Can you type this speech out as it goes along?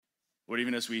Lord,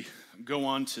 even as we go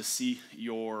on to see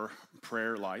your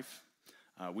prayer life,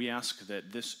 we ask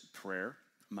that this prayer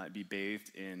might be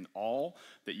bathed in all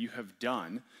that you have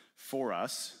done for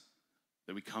us,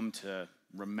 that we come to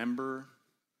remember,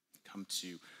 come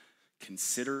to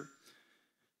consider,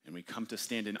 and we come to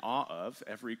stand in awe of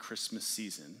every Christmas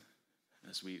season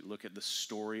as we look at the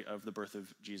story of the birth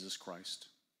of Jesus Christ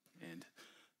and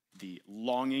the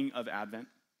longing of Advent.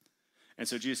 And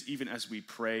so, Jesus, even as we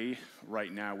pray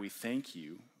right now, we thank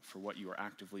you for what you are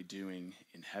actively doing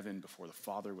in heaven before the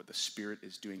Father, what the Spirit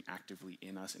is doing actively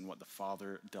in us, and what the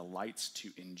Father delights to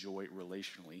enjoy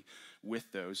relationally with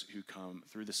those who come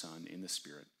through the Son in the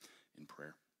Spirit in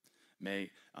prayer. May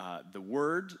the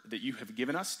word that you have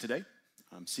given us today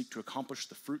seek to accomplish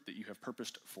the fruit that you have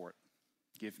purposed for it.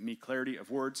 Give me clarity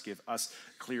of words, give us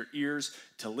clear ears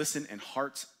to listen and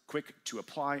hearts quick to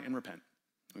apply and repent.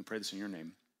 We pray this in your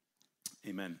name.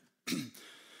 Amen.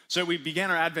 So we began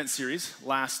our Advent series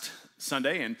last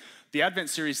Sunday, and the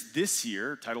Advent series this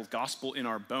year, titled Gospel in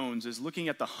Our Bones, is looking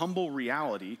at the humble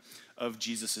reality of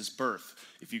Jesus' birth.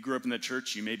 If you grew up in the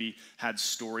church, you maybe had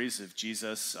stories of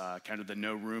Jesus, kind of the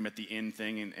no room at the inn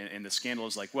thing, and the scandal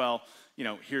is like, well, you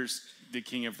know, here's the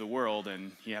king of the world,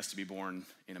 and he has to be born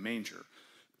in a manger.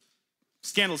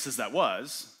 Scandalous as that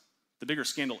was, the bigger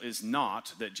scandal is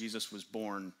not that Jesus was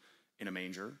born in a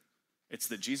manger. It's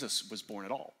that Jesus was born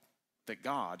at all, that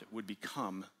God would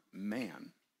become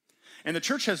man. And the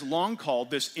church has long called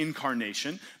this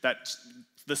incarnation, that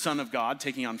the Son of God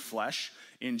taking on flesh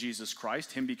in Jesus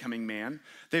Christ, him becoming man,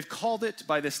 they've called it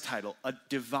by this title, a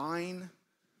divine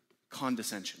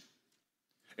condescension.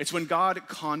 It's when God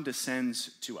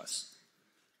condescends to us.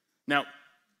 Now,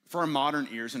 for our modern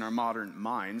ears and our modern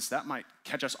minds, that might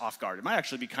catch us off guard. It might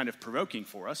actually be kind of provoking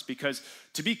for us, because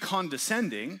to be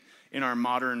condescending in our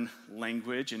modern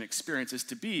language and experience is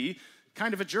to be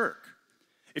kind of a jerk.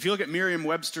 If you look at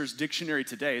Merriam-Webster's dictionary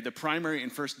today, the primary and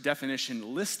first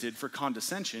definition listed for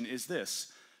condescension is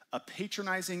this: a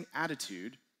patronizing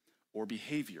attitude or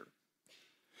behavior.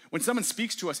 When someone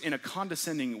speaks to us in a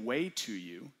condescending way to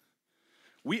you,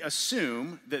 we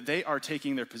assume that they are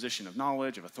taking their position of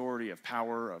knowledge, of authority, of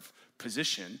power, of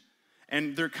position,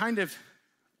 and they're kind of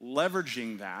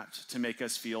leveraging that to make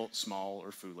us feel small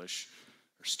or foolish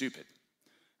or stupid.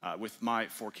 With my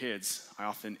 4 kids, I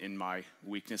often, in my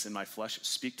weakness in my flesh,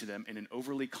 speak to them in an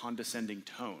overly condescending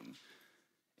tone.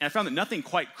 And I found that nothing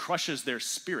quite crushes their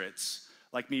spirits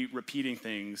like me repeating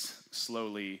things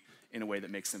slowly in a way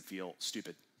that makes them feel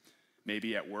stupid.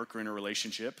 Maybe at work or in a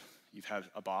relationship, you've had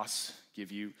a boss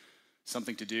give you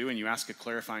something to do and you ask a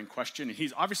clarifying question, and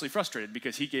he's obviously frustrated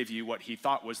because he gave you what he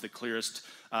thought was the clearest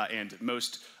and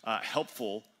most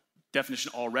helpful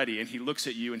definition already, and he looks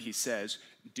at you and he says,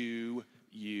 "Do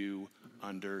you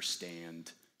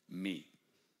understand me?"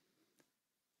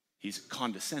 He's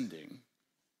condescending,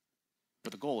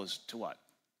 but the goal is to what?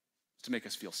 It's to make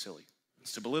us feel silly.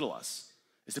 It's to belittle us.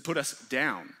 It's to put us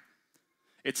down.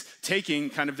 It's taking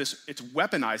kind of this, it's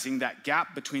weaponizing that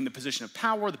gap between the position of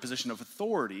power, the position of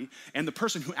authority, and the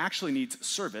person who actually needs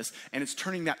service, and it's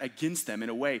turning that against them in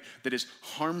a way that is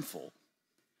harmful.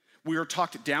 We are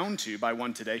talked down to by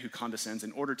one today who condescends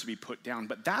in order to be put down,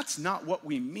 but that's not what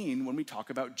we mean when we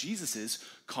talk about Jesus'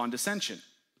 condescension.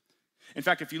 In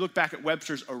fact, if you look back at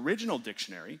Webster's original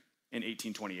dictionary in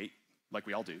 1828, like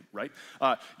we all do, right?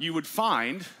 You would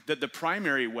find that the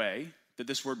primary way that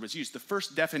this word was used, the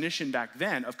first definition back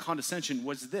then of condescension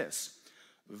was this: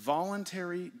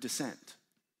 voluntary descent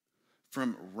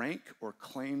from rank or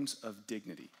claims of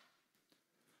dignity,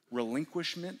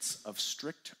 relinquishments of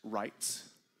strict rights,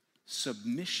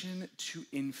 submission to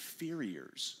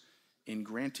inferiors in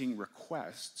granting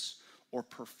requests or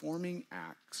performing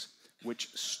acts which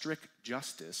strict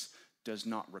justice does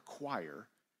not require,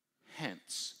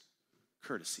 hence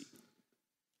courtesy.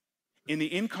 In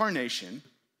the incarnation,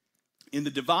 in the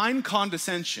divine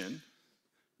condescension,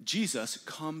 Jesus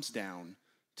comes down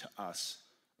to us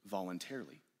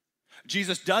voluntarily.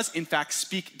 Jesus does, in fact,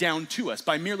 speak down to us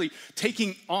by merely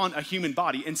taking on a human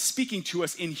body and speaking to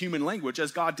us in human language,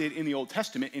 as God did in the Old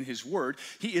Testament in his word.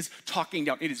 He is talking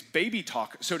down. It is baby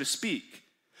talk, so to speak.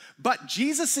 But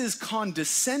Jesus'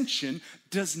 condescension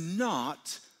does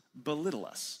not belittle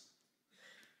us.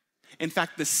 In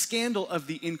fact, the scandal of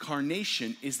the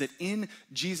incarnation is that in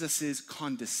Jesus'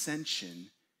 condescension,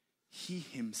 he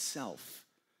himself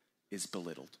is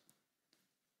belittled.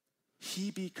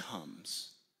 He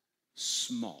becomes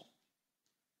small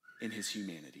in his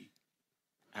humanity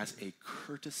as a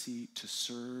courtesy to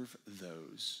serve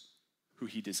those who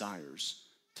he desires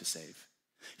to save.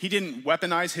 He didn't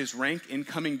weaponize his rank in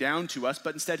coming down to us,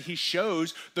 but instead he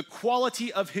shows the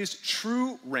quality of his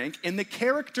true rank and the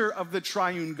character of the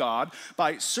triune God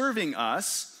by serving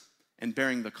us and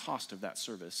bearing the cost of that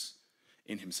service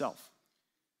in himself.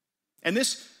 And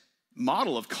this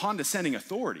model of condescending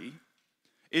authority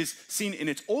is seen in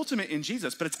its ultimate in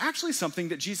Jesus, but it's actually something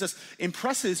that Jesus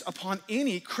impresses upon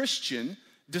any Christian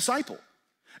disciple.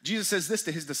 Jesus says this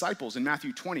to his disciples in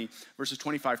Matthew 20, verses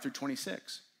 25 through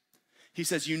 26. He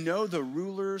says, "You know the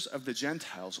rulers of the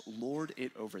Gentiles lord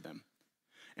it over them,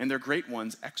 and their great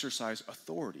ones exercise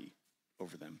authority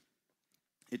over them.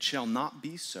 It shall not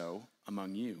be so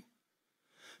among you.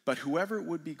 But whoever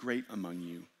would be great among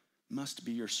you must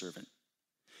be your servant,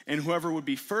 and whoever would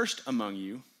be first among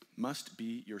you must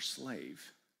be your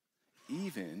slave,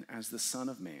 even as the Son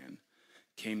of Man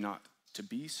came not to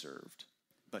be served,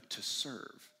 but to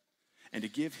serve, and to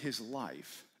give his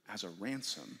life as a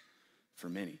ransom for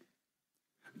many."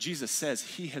 Jesus says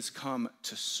he has come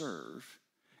to serve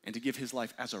and to give his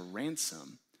life as a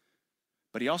ransom,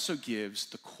 but he also gives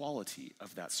the quality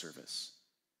of that service.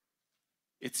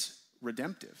 It's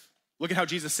redemptive. Look at how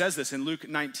Jesus says this in Luke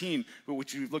 19,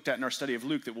 which we've looked at in our study of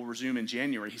Luke that we'll resume in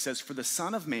January. He says, "For the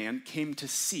Son of Man came to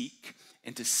seek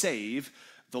and to save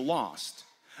the lost."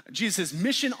 Jesus'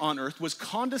 mission on earth was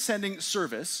condescending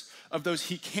service of those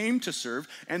he came to serve,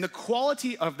 and the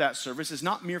quality of that service is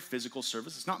not mere physical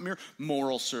service, it's not mere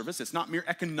moral service, it's not mere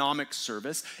economic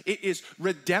service, it is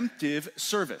redemptive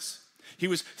service. He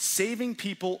was saving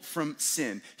people from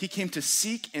sin. He came to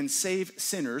seek and save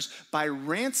sinners by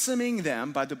ransoming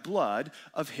them by the blood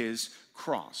of his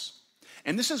cross.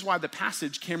 And this is why the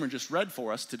passage Cameron just read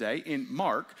for us today in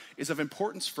Mark is of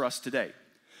importance for us today.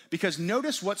 Because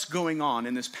notice what's going on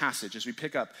in this passage as we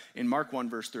pick up in Mark 1,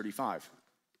 verse 35.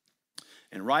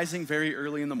 "And rising very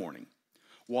early in the morning,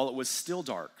 while it was still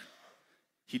dark,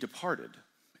 he departed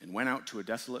and went out to a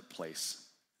desolate place,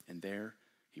 and there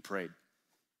he prayed.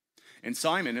 And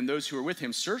Simon and those who were with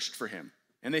him searched for him,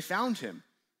 and they found him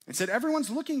and said, 'Everyone's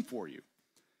looking for you.'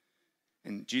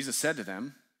 And Jesus said to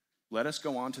them, 'Let us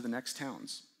go on to the next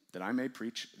towns, that I may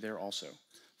preach there also,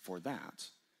 for that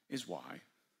is why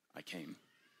I came.'"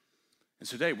 And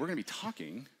so today we're going to be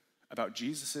talking about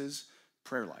Jesus'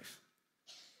 prayer life.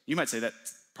 You might say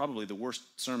that's probably the worst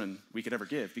sermon we could ever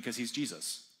give because he's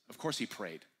Jesus. Of course he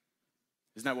prayed.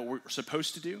 Isn't that what we're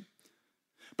supposed to do?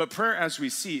 But prayer, as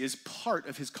we see, is part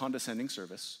of his condescending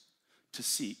service to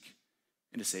seek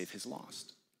and to save his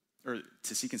lost, or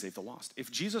to seek and save the lost. If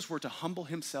Jesus were to humble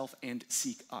himself and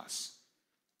seek us,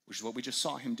 which is what we just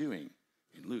saw him doing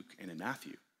in Luke and in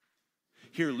Matthew,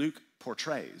 here Luke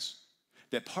portrays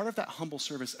that part of that humble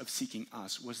service of seeking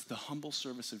us was the humble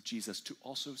service of Jesus to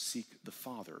also seek the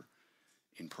Father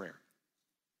in prayer.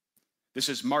 This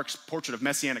is Mark's portrait of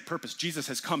messianic purpose. Jesus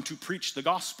has come to preach the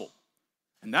gospel,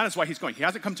 and that is why he's going. He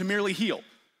hasn't come to merely heal.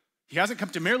 He hasn't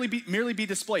come to merely be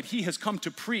displayed. He has come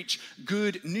to preach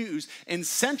good news, and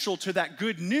central to that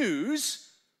good news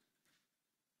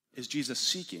is Jesus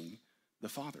seeking the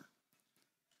Father.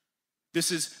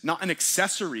 This is not an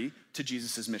accessory to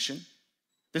Jesus' mission.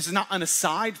 This is not an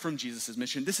aside from Jesus'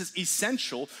 mission. This is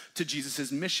essential to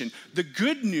Jesus' mission. The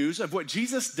good news of what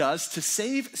Jesus does to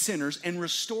save sinners and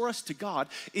restore us to God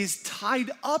is tied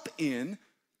up in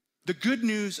the good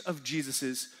news of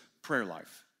Jesus' prayer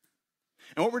life.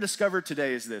 And what we're discovered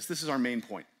today is this. This is our main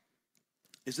point.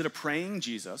 Is that a praying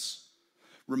Jesus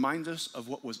reminds us of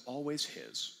what was always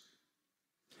his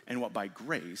and what by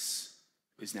grace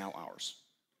is now ours.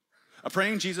 A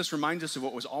praying Jesus reminds us of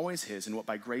what was always his and what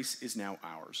by grace is now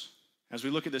ours. As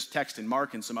we look at this text in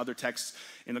Mark and some other texts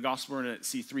in the gospel, we're going to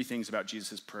see three things about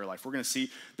Jesus' prayer life. We're going to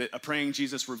see that a praying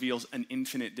Jesus reveals an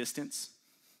infinite distance,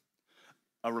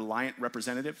 a reliant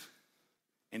representative,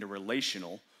 and a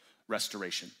relational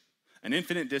restoration. An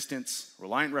infinite distance,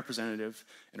 reliant representative,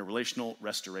 and a relational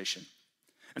restoration.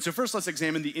 And so first let's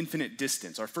examine the infinite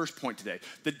distance, our first point today,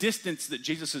 the distance that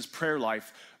Jesus' prayer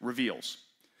life reveals.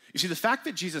 You see, the fact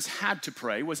that Jesus had to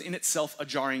pray was in itself a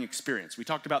jarring experience. We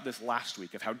talked about this last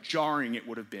week of how jarring it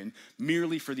would have been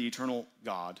merely for the eternal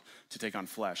God to take on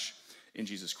flesh in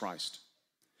Jesus Christ.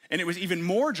 And it was even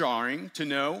more jarring to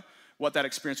know what that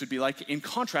experience would be like in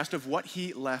contrast of what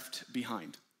he left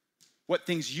behind, what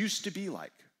things used to be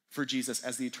like for Jesus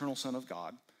as the eternal Son of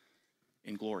God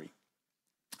in glory.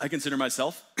 I consider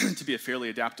myself to be a fairly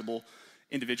adaptable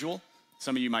individual.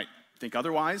 Some of you might think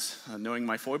otherwise, knowing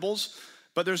my foibles.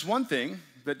 But there's one thing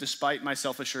that despite my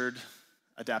self-assured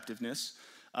adaptiveness,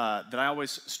 that I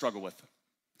always struggle with.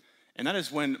 And that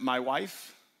is when my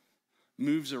wife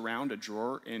moves around a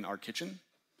drawer in our kitchen,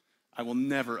 I will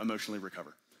never emotionally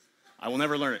recover. I will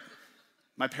never learn it.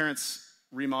 My parents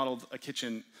remodeled a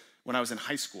kitchen when I was in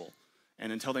high school.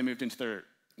 And until they moved into their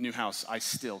new house, I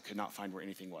still could not find where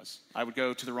anything was. I would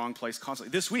go to the wrong place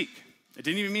constantly. This week, it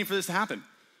didn't even mean for this to happen.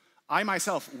 I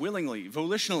myself willingly,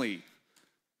 volitionally,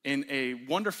 in a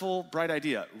wonderful, bright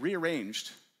idea,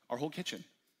 rearranged our whole kitchen.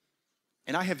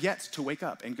 And I have yet to wake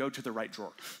up and go to the right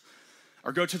drawer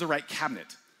or go to the right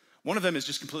cabinet. One of them is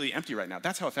just completely empty right now.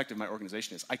 That's how effective my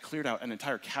organization is. I cleared out an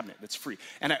entire cabinet that's free.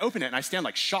 And I open it and I stand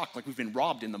like shocked, like we've been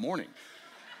robbed in the morning.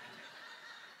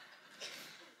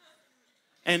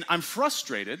 And I'm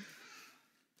frustrated,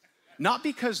 not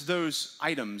because those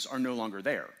items are no longer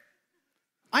there.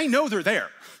 I know they're there,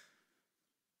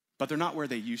 but they're not where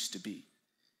they used to be.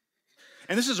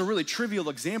 And this is a really trivial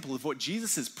example of what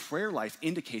Jesus' prayer life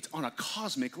indicates on a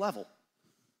cosmic level.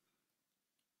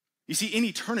 You see, in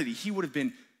eternity, he would have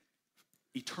been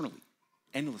eternally,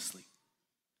 endlessly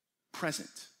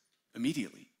present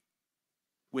immediately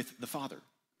with the Father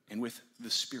and with the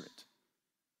Spirit.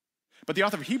 But the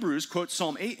author of Hebrews quotes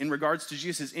Psalm 8 in regards to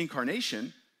Jesus'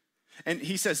 incarnation. And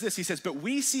he says this, he says, "But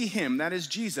we see him, that is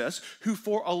Jesus, who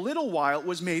for a little while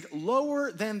was made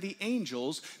lower than the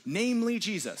angels, namely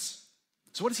Jesus."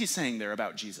 So what is he saying there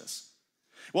about Jesus?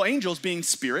 Well, angels being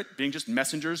spirit, being just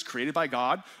messengers created by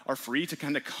God, are free to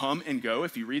kind of come and go.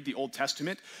 If you read the Old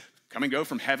Testament, come and go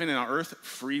from heaven and on earth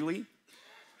freely.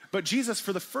 But Jesus,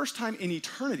 for the first time in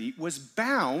eternity, was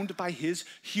bound by his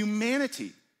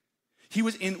humanity. He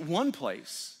was in one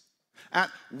place at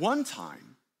one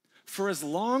time for as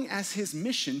long as his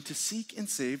mission to seek and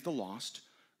save the lost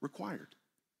required.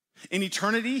 In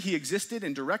eternity, he existed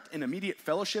in direct and immediate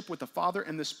fellowship with the Father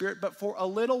and the Spirit, but for a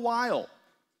little while,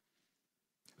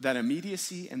 that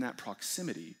immediacy and that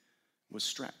proximity was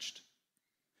stretched.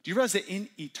 Do you realize that in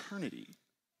eternity,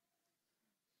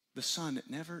 the Son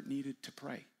never needed to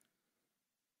pray?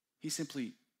 He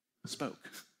simply spoke.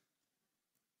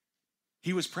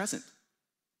 He was present.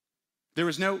 There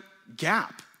was no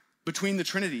gap between the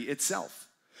Trinity itself.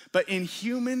 But in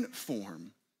human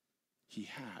form, he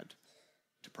had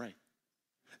to pray.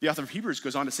 The author of Hebrews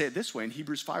goes on to say it this way in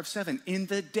Hebrews 5:7, "In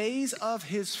the days of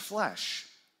his flesh,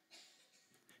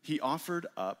 he offered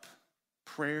up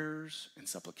prayers and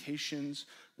supplications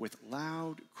with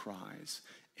loud cries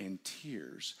and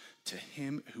tears to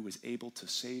him who was able to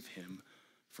save him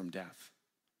from death."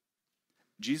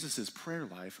 Jesus' prayer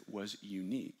life was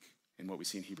unique. And what we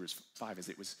see in Hebrews 5 is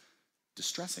it was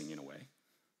distressing in a way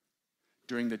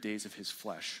during the days of his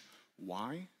flesh.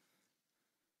 Why?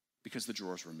 Because the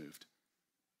drawers were moved.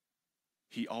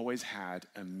 He always had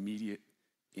immediate,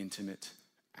 intimate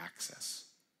access.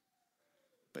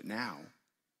 But now,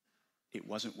 it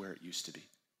wasn't where it used to be.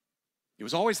 It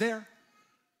was always there,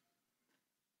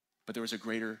 but there was a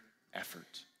greater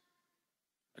effort,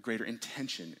 a greater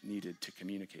intention needed to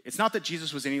communicate. It's not that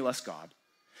Jesus was any less God.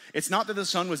 It's not that the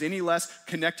Son was any less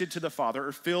connected to the Father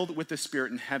or filled with the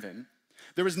Spirit in heaven.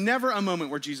 There was never a moment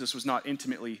where Jesus was not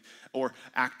intimately or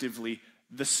actively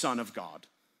the Son of God.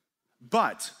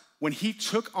 But when he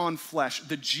took on flesh,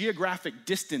 the geographic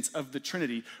distance of the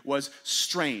Trinity was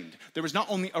strained. There was not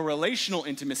only a relational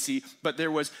intimacy, but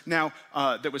there was now,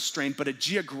 that was strained, but a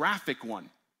geographic one.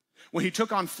 When he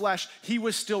took on flesh, he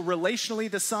was still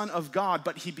relationally the Son of God,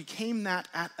 but he became that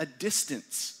at a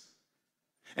distance.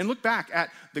 And look back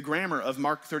at the grammar of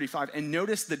Mark 35 and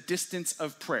notice the distance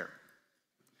of prayer.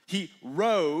 He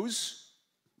rose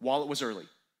while it was early.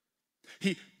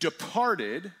 He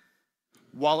departed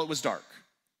while it was dark.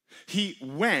 He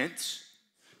went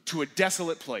to a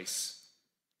desolate place.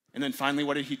 And then finally,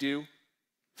 what did he do?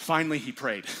 Finally, he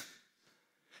prayed.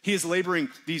 He is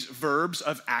laboring these verbs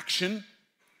of action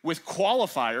with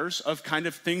qualifiers of kind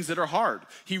of things that are hard.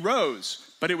 He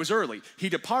rose, but it was early. He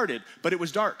departed, but it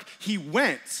was dark. He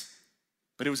went,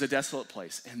 but it was a desolate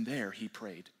place, and there he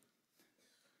prayed.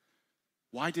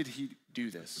 Why did he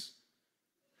do this?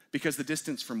 Because the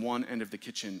distance from one end of the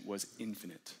kitchen was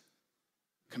infinite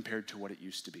compared to what it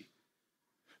used to be.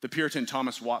 The Puritan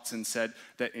Thomas Watson said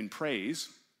that in praise,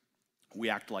 we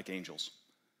act like angels,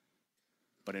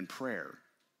 but in prayer,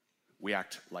 we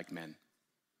act like men.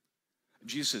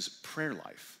 Jesus' prayer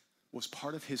life was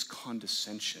part of his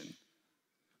condescension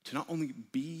to not only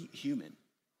be human,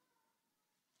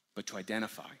 but to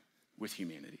identify with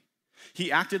humanity.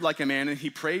 He acted like a man and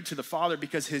he prayed to the Father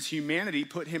because his humanity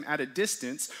put him at a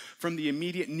distance from the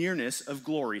immediate nearness of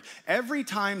glory. Every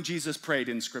time Jesus prayed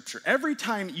in Scripture, every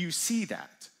time you see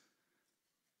that,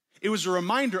 it was a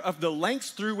reminder of the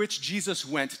lengths through which Jesus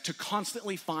went to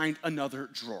constantly find another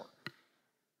drawer,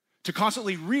 to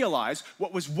constantly realize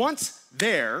what was once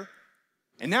there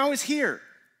and now is here.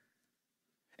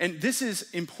 And this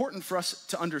is important for us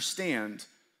to understand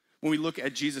when we look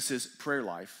at Jesus' prayer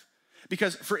life,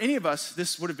 Because for any of us,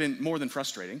 this would have been more than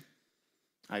frustrating.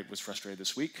 I was frustrated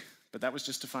this week, but that was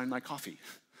just to find my coffee.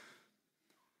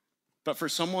 But for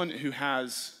someone who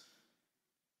has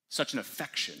such an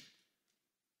affection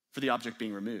for the object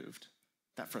being removed,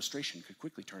 that frustration could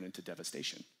quickly turn into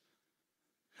devastation.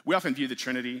 We often view the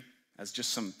Trinity as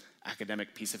just some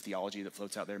academic piece of theology that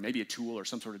floats out there, maybe a tool or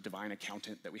some sort of divine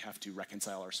accountant that we have to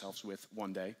reconcile ourselves with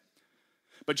one day.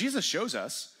 But Jesus shows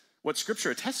us what Scripture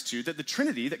attests to, that the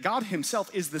Trinity, that God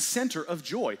himself is the center of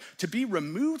joy. To be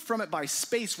removed from it by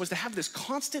space was to have this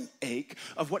constant ache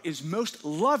of what is most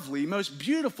lovely, most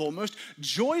beautiful, most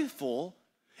joyful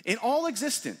in all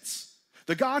existence,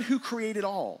 the God who created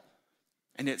all,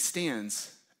 and it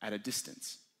stands at a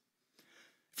distance.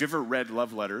 If you ever read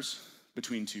love letters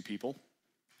between two people,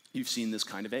 you've seen this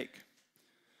kind of ache.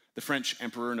 The French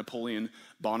Emperor Napoleon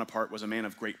Bonaparte was a man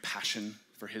of great passion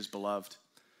for his beloved.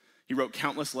 He wrote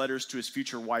countless letters to his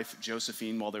future wife,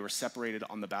 Josephine, while they were separated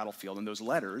on the battlefield. And those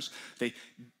letters, they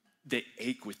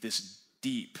ache with this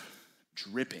deep,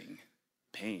 dripping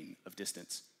pain of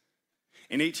distance.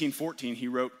 In 1814, he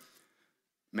wrote,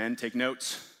 "Men, take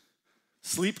notes.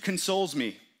 Sleep consoles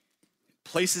me,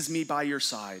 places me by your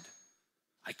side.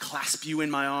 I clasp you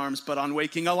in my arms, but on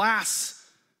waking,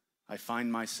 alas, I find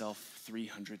myself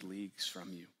 300 leagues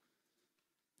from you."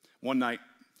 One night,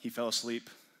 he fell asleep,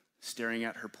 staring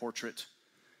at her portrait,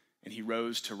 and he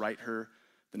rose to write her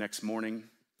the next morning.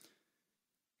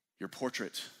 "Your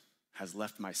portrait has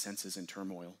left my senses in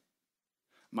turmoil.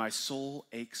 My soul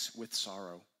aches with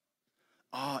sorrow.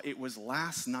 It was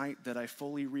last night that I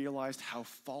fully realized how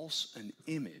false an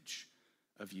image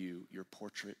of you your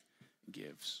portrait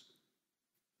gives."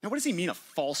 Now, what does he mean, a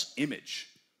false image?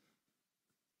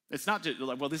 It's not just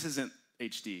like, well, this isn't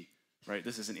HD, right?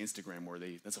 This isn't Instagram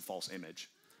worthy. That's a false image.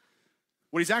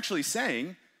 What he's actually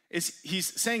saying is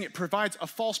he's saying it provides a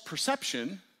false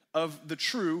perception of the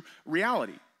true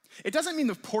reality. It doesn't mean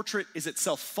the portrait is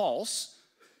itself false,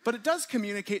 but it does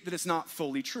communicate that it's not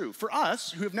fully true. For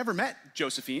us, who have never met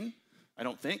Josephine, I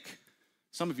don't think,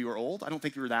 some of you are old, I don't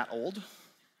think you were that old.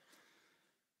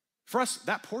 For us,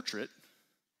 that portrait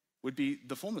would be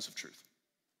the fullness of truth.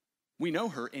 We know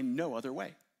her in no other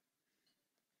way.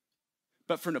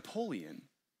 But for Napoleon,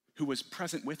 who was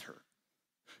present with her,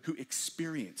 who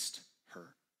experienced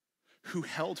her, who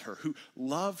held her, who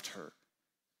loved her,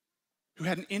 who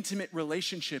had an intimate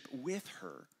relationship with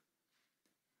her,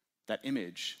 that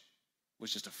image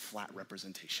was just a flat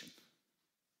representation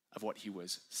of what he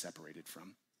was separated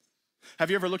from. Have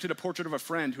you ever looked at a portrait of a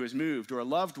friend who has moved, or a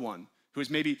loved one who is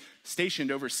maybe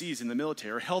stationed overseas in the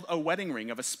military, or held a wedding ring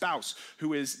of a spouse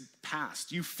who is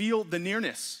passed? You feel the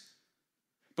nearness,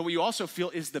 but what you also feel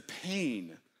is the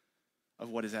pain of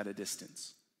what is at a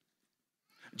distance.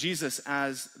 Jesus,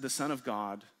 as the Son of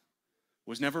God,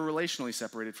 was never relationally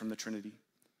separated from the Trinity,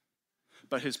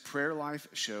 but his prayer life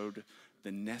showed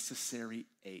the necessary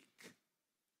ache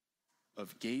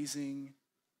of gazing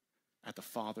at the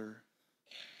Father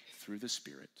through the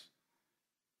Spirit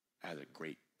at a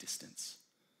great distance.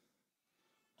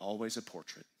 Always a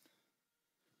portrait,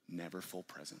 never full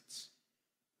presence.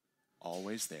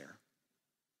 Always there,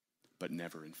 but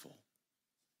never in full.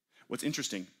 What's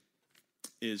interesting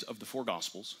is, of the four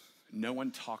Gospels, no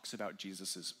one talks about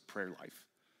Jesus' prayer life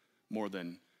more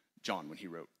than John when he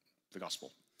wrote the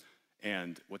Gospel.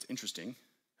 And what's interesting,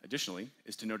 additionally,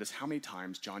 is to notice how many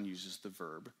times John uses the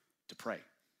verb to pray.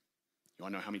 You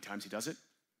want to know how many times he does it?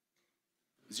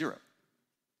 0.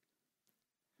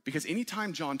 Because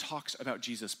anytime John talks about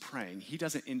Jesus praying, he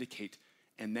doesn't indicate,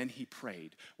 and then he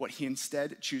prayed. What he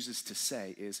instead chooses to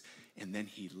say is, and then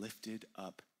he lifted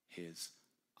up his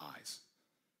eyes.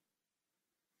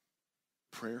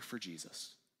 Prayer for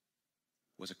Jesus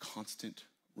was a constant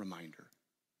reminder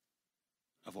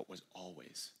of what was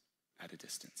always at a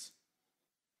distance,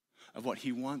 of what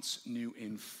he once knew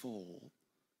in full,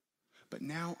 but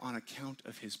now on account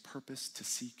of his purpose to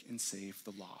seek and save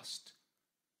the lost,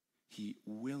 he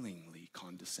willingly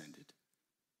condescended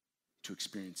to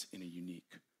experience in a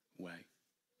unique way.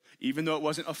 Even though it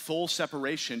wasn't a full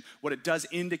separation, what it does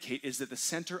indicate is that the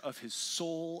center of his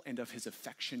soul and of his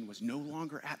affection was no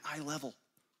longer at eye level.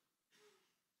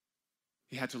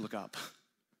 He had to look up.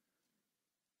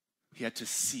 He had to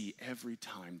see every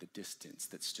time the distance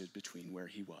that stood between where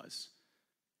he was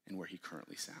and where he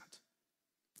currently sat.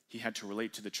 He had to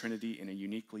relate to the Trinity in a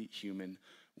uniquely human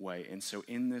way. And so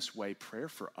in this way, prayer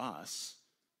for us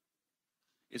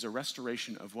is a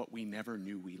restoration of what we never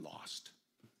knew we lost.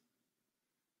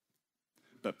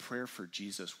 But prayer for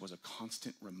Jesus was a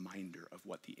constant reminder of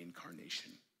what the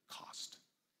incarnation cost.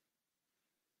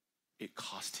 It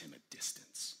cost him a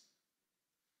distance,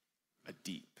 a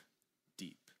deep,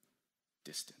 deep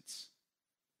distance.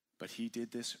 But he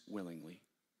did this willingly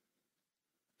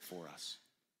for us.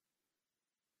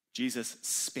 Jesus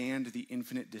spanned the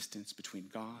infinite distance between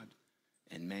God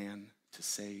and man to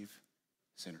save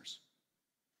sinners.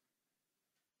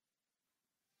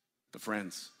 But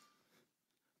friends,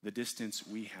 the distance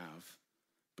we have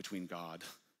between God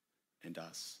and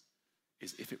us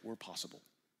is, if it were possible,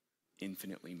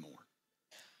 infinitely more.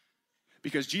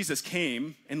 Because Jesus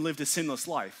came and lived a sinless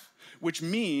life, which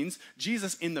means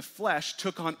Jesus in the flesh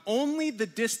took on only the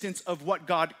distance of what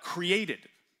God created.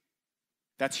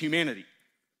 That's humanity.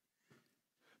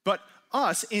 But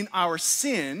us, in our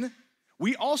sin,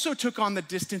 we also took on the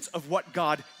distance of what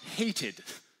God hated.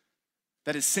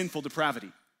 That is sinful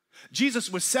depravity.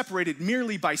 Jesus was separated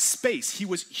merely by space. He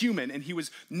was human, and he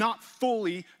was not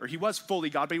fully, or he was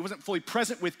fully God, but he wasn't fully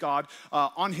present with God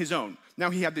on his own. Now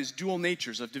he had these dual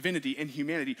natures of divinity and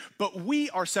humanity, but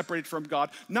we are separated from God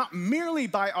not merely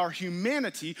by our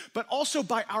humanity, but also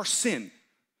by our sin.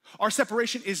 Our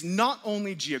separation is not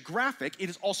only geographic, it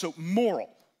is also moral.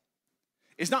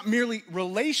 It's not merely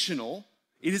relational,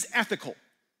 it is ethical.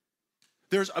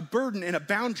 There's a burden and a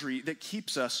boundary that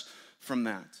keeps us from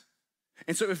that.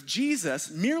 And so if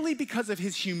Jesus, merely because of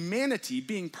his humanity,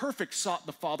 being perfect, sought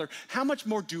the Father, how much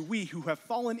more do we, who have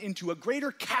fallen into a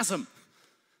greater chasm,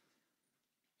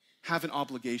 have an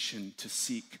obligation to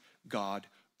seek God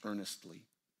earnestly?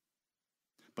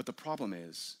 But the problem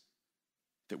is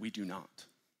that we do not.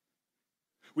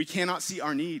 We cannot see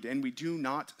our need, and we do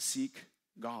not seek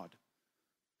God.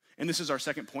 And this is our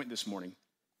second point this morning.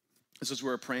 This is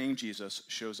where a praying Jesus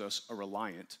shows us a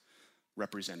reliant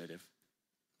representative.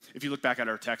 If you look back at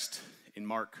our text in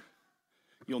Mark,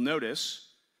 you'll notice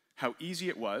how easy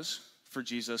it was for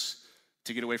Jesus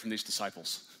to get away from these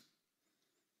disciples.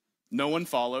 No one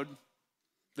followed.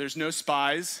 There's no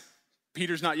spies.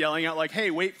 Peter's not yelling out like, hey,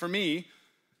 wait for me.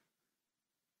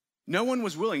 No one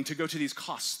was willing to go to these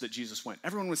costs that Jesus went.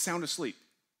 Everyone was sound asleep.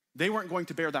 They weren't going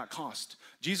to bear that cost.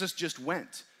 Jesus just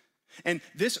went. And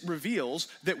this reveals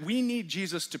that we need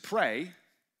Jesus to pray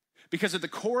because at the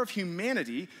core of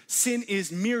humanity, sin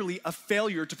is merely a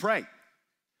failure to pray.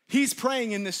 He's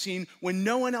praying in this scene when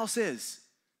no one else is.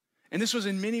 And this was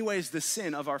in many ways the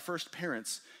sin of our first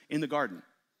parents in the garden.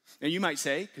 Now you might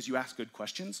say, because you ask good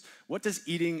questions, what does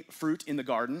eating fruit in the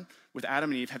garden with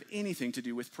Adam and Eve have anything to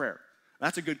do with prayer?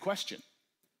 That's a good question.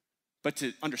 But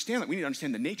to understand that, we need to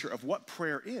understand the nature of what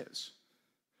prayer is.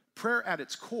 Prayer at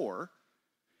its core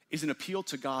is an appeal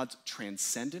to God's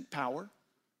transcendent power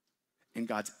and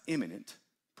God's immanent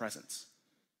presence.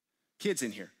 Kids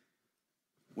in here,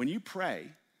 when you pray,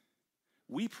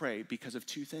 we pray because of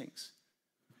two things.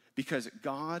 Because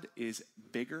God is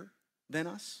bigger than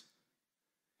us,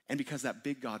 and because that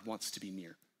big God wants to be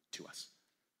near to us.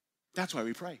 That's why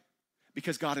we pray.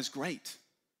 Because God is great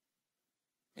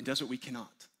and does what we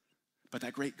cannot. But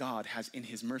that great God has in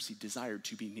his mercy desired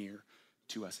to be near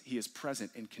to us. He is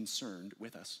present and concerned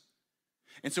with us.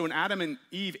 And so when Adam and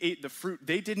Eve ate the fruit,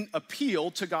 they didn't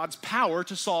appeal to God's power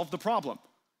to solve the problem.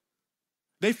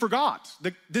 They forgot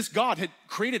that this God had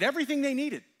created everything they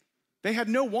needed. They had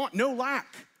no want, no lack.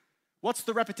 What's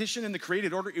the repetition in the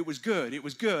created order? It was good, it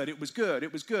was good, it was good,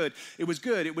 it was good, it was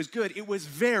good, it was good, it was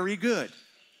very good.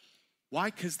 Why?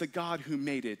 Because the God who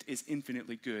made it is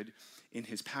infinitely good in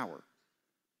his power.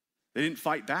 They didn't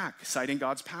fight back, citing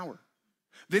God's power.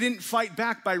 They didn't fight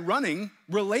back by running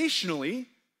relationally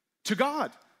to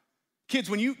God. Kids,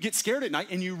 when you get scared at night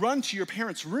and you run to your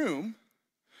parents' room,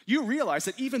 you realize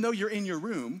that even though you're in your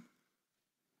room,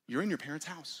 you're in your parents'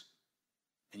 house,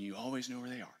 and you always know where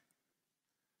they are.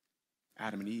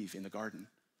 Adam and Eve in the garden,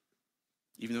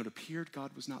 even though it appeared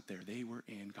God was not there, they were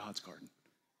in God's garden.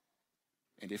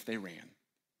 And if they ran,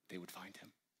 they would find him.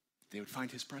 They would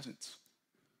find his presence,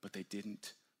 but they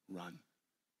didn't run.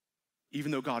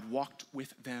 Even though God walked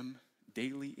with them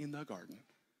daily in the garden,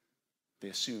 they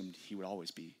assumed he would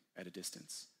always be at a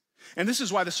distance. And this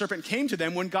is why the serpent came to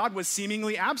them when God was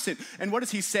seemingly absent. And what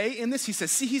does he say in this? He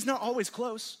says, see, he's not always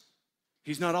close.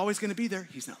 He's not always going to be there.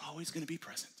 He's not always going to be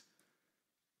present.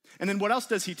 And then what else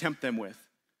does he tempt them with?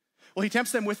 Well, he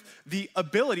tempts them with the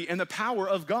ability and the power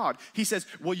of God. He says,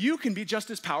 well, you can be just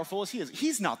as powerful as he is.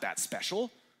 He's not that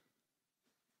special.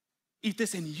 Eat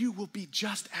this and you will be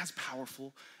just as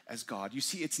powerful as God. You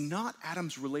see, it's not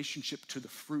Adam's relationship to the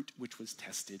fruit which was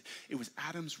tested. It was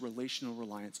Adam's relational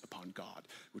reliance upon God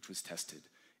which was tested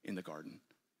in the garden.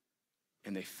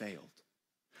 And they failed.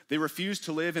 They refused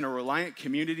to live in a reliant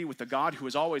community with a God who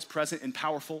is always present and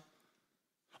powerful.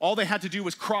 All they had to do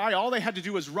was cry. All they had to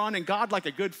do was run. And God, like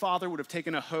a good father, would have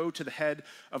taken a hoe to the head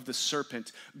of the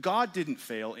serpent. God didn't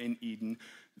fail in Eden.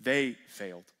 They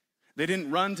failed. They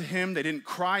didn't run to him. They didn't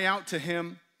cry out to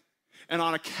him. And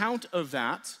on account of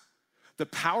that, the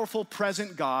powerful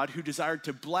present God who desired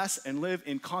to bless and live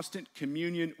in constant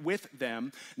communion with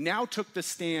them now took the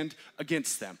stand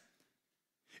against them.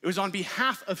 It was on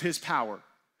behalf of his power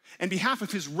and behalf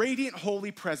of his radiant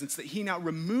holy presence that he now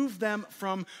removed them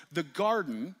from the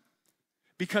garden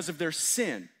because of their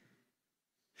sin.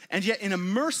 And yet in a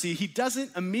mercy, he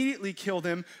doesn't immediately kill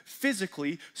them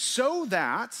physically so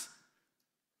that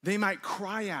they might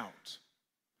cry out.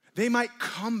 They might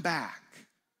come back,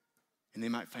 and they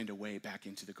might find a way back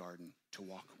into the garden to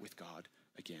walk with God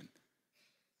again.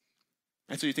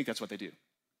 And so you think that's what they do.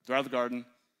 They're out of the garden,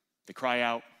 they cry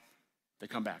out, they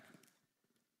come back.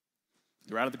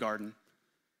 They're out of the garden,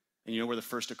 and you know where the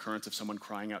first occurrence of someone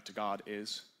crying out to God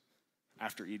is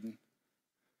after Eden?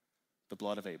 The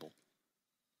blood of Abel,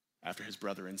 after his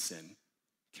brother in sin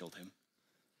killed him.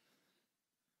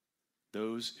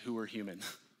 Those who were human,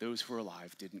 those who were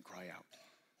alive didn't cry out.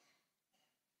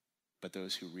 But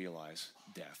those who realize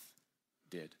death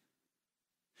did.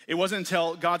 It wasn't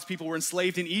until God's people were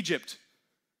enslaved in Egypt,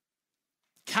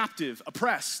 captive,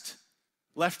 oppressed,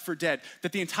 left for dead,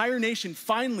 that the entire nation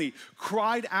finally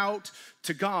cried out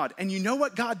to God. And you know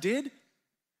what God did?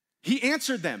 He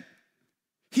answered them.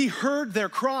 He heard their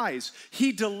cries.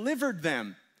 He delivered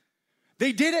them.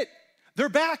 They did it. They're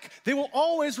back. They will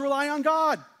always rely on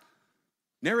God.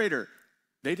 Narrator,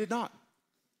 they did not.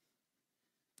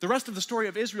 The rest of the story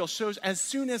of Israel shows as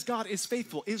soon as God is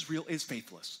faithful, Israel is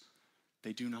faithless.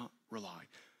 They do not rely.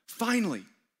 Finally,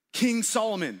 King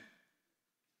Solomon,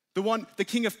 the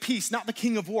king of peace, not the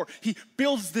king of war. He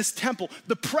builds this temple.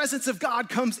 The presence of God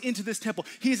comes into this temple.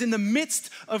 He is in the midst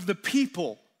of the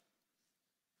people.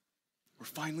 We're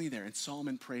finally there, and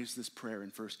Solomon prays this prayer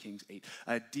in 1 Kings 8,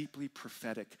 a deeply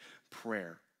prophetic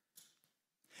prayer.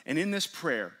 And in this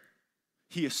prayer,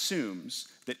 he assumes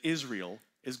that Israel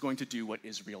is going to do what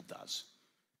Israel does.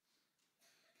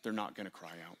 They're not going to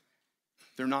cry out.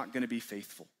 They're not going to be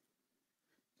faithful.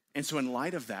 And so in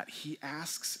light of that, he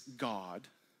asks God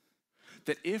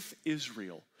that if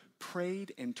Israel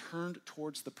prayed and turned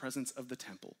towards the presence of the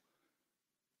temple,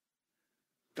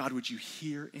 God, would you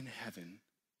hear in heaven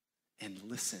and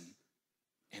listen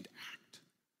and act?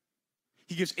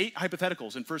 He gives 8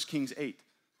 hypotheticals in 1 Kings 8.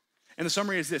 And the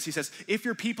summary is this. He says, if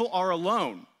your people are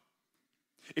alone,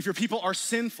 if your people are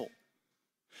sinful,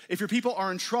 if your people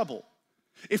are in trouble,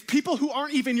 if people who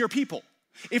aren't even your people,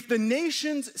 if the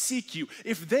nations seek you,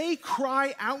 if they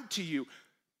cry out to you,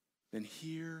 then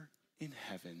hear in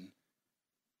heaven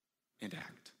and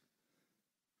act.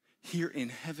 Hear in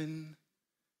heaven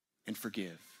and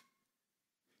forgive.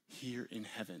 Hear in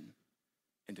heaven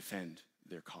and defend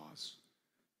their cause.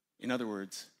 In other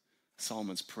words,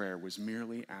 Solomon's prayer was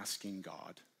merely asking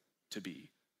God to be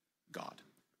God.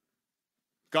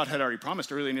 God had already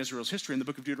promised early in Israel's history in the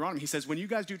book of Deuteronomy, he says, when you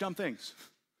guys do dumb things,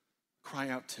 cry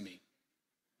out to me,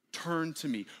 turn to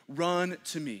me, run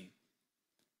to me.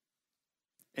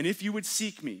 And if you would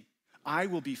seek me, I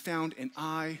will be found and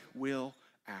I will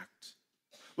act.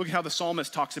 Look at how the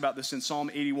psalmist talks about this in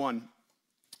Psalm 81,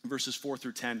 verses 4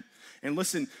 through 10. And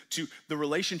listen to the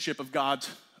relationship of God's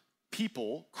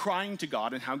people crying to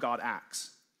God and how God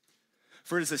acts.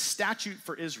 For it is a statute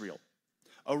for Israel,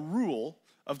 a rule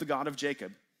of the God of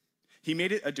Jacob. He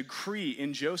made it a decree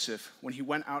in Joseph when he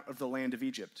went out of the land of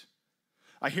Egypt.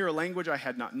 I hear a language I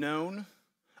had not known.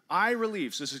 I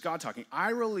relieved, so this is God talking,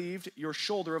 I relieved your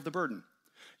shoulder of the burden.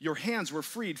 Your hands were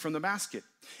freed from the basket.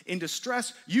 In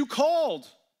distress, you called,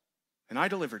 and I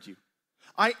delivered you.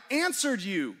 I answered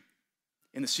you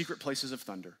in the secret places of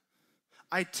thunder.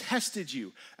 I tested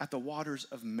you at the waters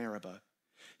of Meribah.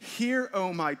 Hear,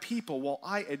 O my people, while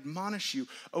I admonish you.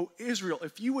 O Israel,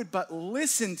 if you would but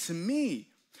listen to me,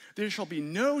 there shall be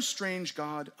no strange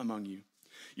God among you.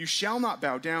 You shall not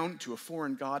bow down to a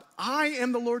foreign God. I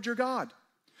am the Lord your God,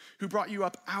 who brought you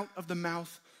up out of the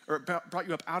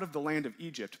land of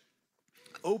Egypt.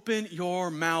 Open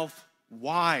your mouth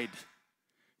wide.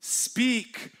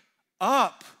 Speak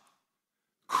up.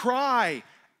 Cry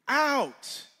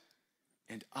out,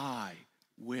 and I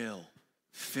will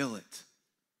fill it.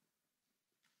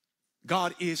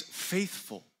 God is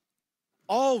faithful,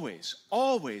 always,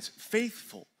 always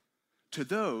faithful to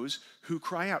those who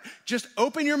cry out. Just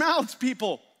open your mouths,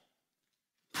 people.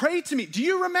 Pray to me. Do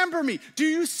you remember me? Do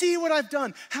you see what I've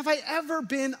done? Have I ever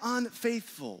been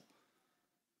unfaithful?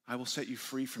 I will set you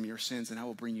free from your sins, and I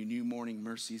will bring you new morning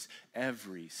mercies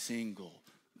every single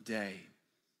day.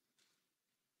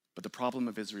 But the problem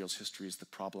of Israel's history is the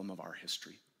problem of our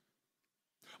history.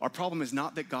 Our problem is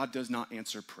not that God does not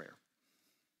answer prayer.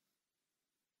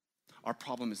 Our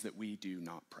problem is that we do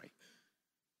not pray.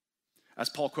 As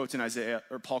Paul quotes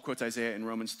Isaiah in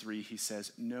Romans 3, he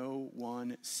says, "No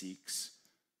one seeks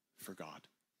for God."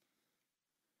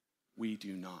 We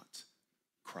do not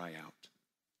cry out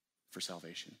for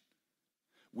salvation.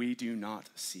 We do not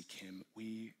seek him.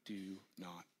 We do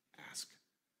not ask.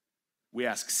 We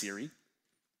ask Siri.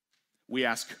 We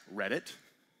ask Reddit.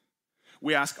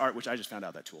 We ask which I just found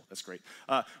out that tool. That's great.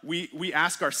 We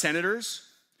ask our senators.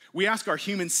 We ask our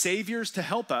human saviors to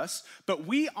help us, but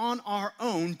we on our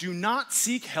own do not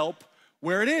seek help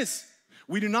where it is.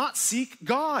 We do not seek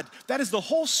God. That is the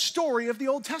whole story of the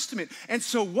Old Testament. And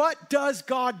so what does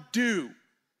God do?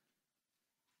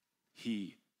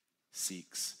 He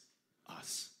seeks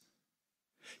us.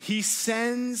 He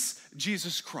sends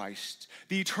Jesus Christ,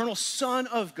 the eternal Son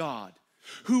of God,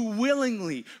 who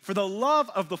willingly, for the love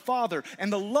of the Father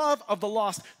and the love of the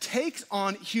lost, takes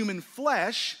on human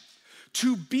flesh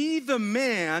to be the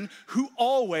man who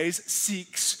always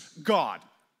seeks God.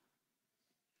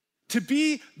 To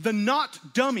be the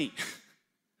not dummy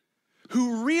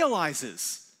who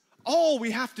realizes all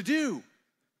we have to do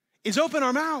is open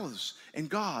our mouths and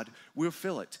God will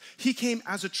fill it. He came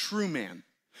as a true man.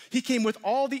 He came with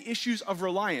all the issues of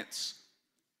reliance,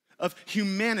 of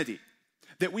humanity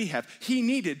that we have. He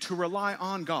needed to rely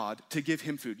on God to give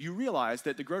him food. You realize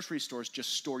that the grocery stores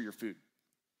just store your food,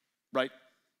 right?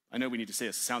 I know we need to say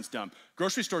this, it sounds dumb.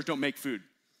 Grocery stores don't make food.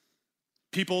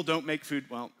 People don't make food,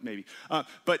 well, maybe.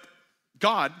 But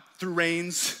God, through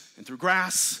rains and through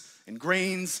grass and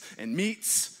grains and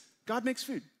meats, God makes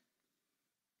food.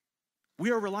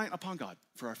 We are reliant upon God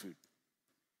for our food.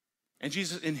 And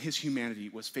Jesus in his humanity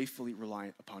was faithfully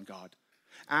reliant upon God,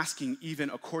 asking even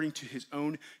according to his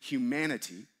own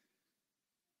humanity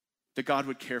that God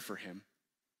would care for him.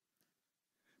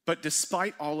 But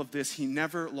despite all of this, he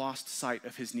never lost sight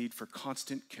of his need for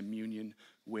constant communion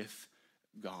with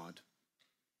God.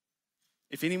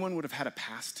 If anyone would have had a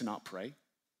pass to not pray,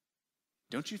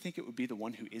 don't you think it would be the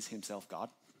one who is himself God?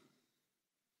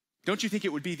 Don't you think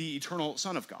it would be the eternal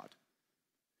Son of God?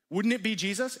 Wouldn't it be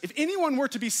Jesus? If anyone were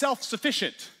to be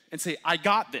self-sufficient and say, I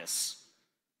got this,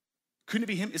 couldn't it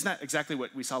be him? Isn't that exactly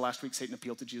what we saw last week Satan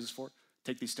appealed to Jesus for?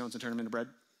 Take these stones and turn them into bread.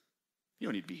 You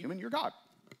don't need to be human, you're God.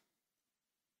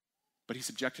 But he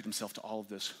subjected himself to all of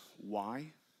this.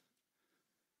 Why?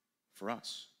 For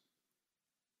us.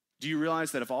 Do you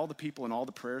realize that of all the people and all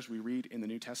the prayers we read in the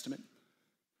New Testament,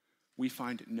 we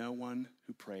find no one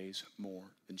who prays more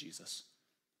than Jesus?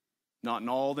 Not in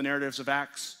all the narratives of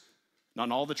Acts, not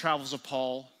in all the travels of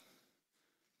Paul.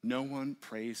 No one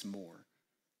prays more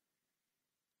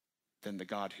than the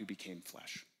God who became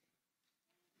flesh.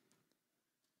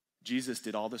 Jesus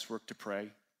did all this work to pray,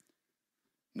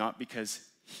 not because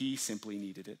he simply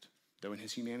needed it, though in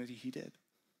his humanity he did,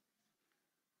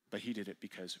 but he did it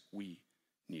because we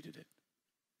needed it.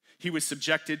 He was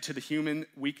subjected to the human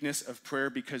weakness of prayer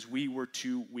because we were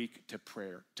too weak to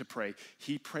pray.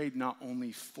 He prayed not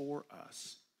only for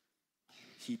us,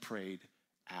 he prayed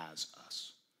as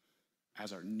us,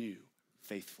 as our new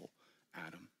faithful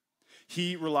Adam.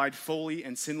 He relied fully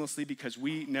and sinlessly because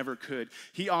we never could.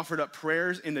 He offered up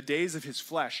prayers in the days of his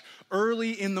flesh,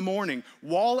 early in the morning,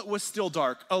 while it was still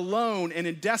dark, alone and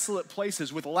in desolate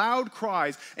places, with loud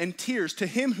cries and tears to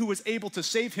him who was able to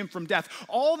save him from death.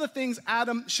 All the things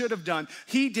Adam should have done,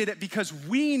 he did it because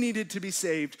we needed to be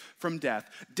saved from death.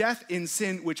 Death in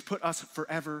sin, which put us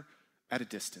forever at a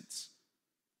distance.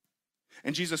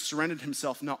 And Jesus surrendered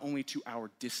himself not only to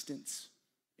our distance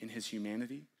in his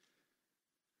humanity,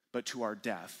 but to our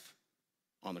death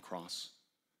on the cross.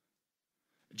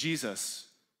 Jesus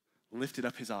lifted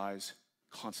up his eyes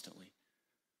constantly,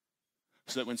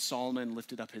 so that when Solomon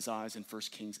lifted up his eyes in 1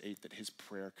 Kings 8, that his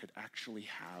prayer could actually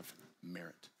have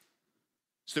merit,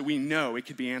 so that we know it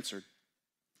could be answered.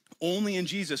 Only in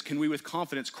Jesus can we with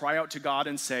confidence cry out to God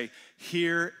and say,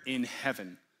 here in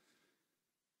heaven,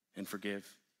 and forgive.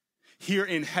 Here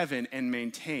in heaven and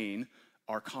maintain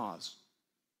our cause.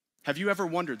 Have you ever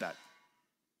wondered that?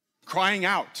 Crying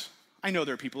out. I know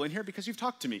there are people in here because you've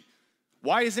talked to me.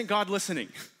 Why isn't God listening?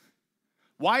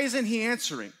 Why isn't he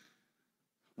answering?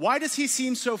 Why does he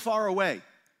seem so far away?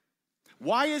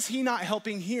 Why is he not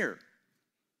helping here?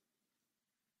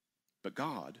 But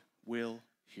God will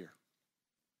hear.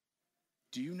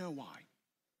 Do you know why?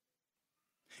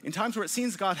 In times where it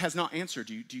seems God has not answered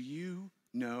you, do you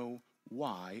know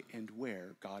why and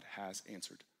where God has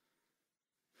answered?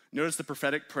 Notice the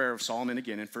prophetic prayer of Solomon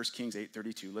again in 1 Kings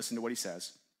 8:32. Listen to what he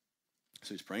says.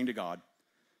 So he's praying to God.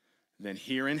 Then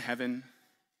hear in heaven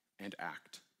and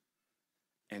act,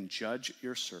 and judge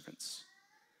your servants,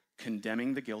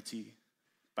 condemning the guilty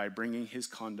by bringing his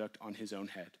conduct on his own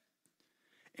head,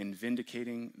 and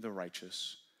vindicating the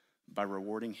righteous by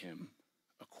rewarding him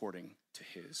according to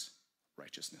his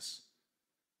righteousness.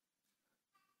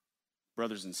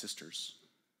 Brothers and sisters,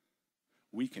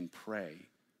 we can pray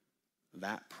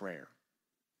that prayer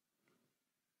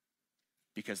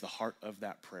because the heart of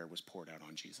that prayer was poured out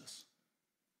on Jesus.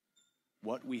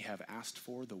 What we have asked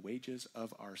for, the wages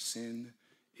of our sin,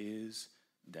 is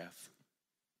death.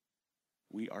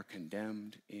 We are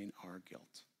condemned in our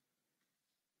guilt.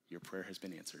 Your prayer has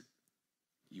been answered.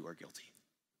 You are guilty.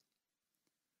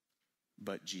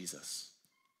 But Jesus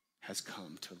has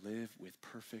come to live with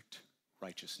perfect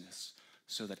righteousness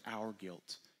so that our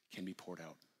guilt can be poured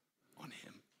out on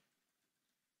him.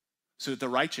 So that the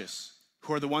righteous,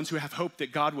 who are the ones who have hope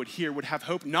that God would hear, would have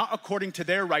hope not according to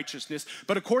their righteousness,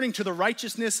 but according to the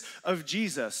righteousness of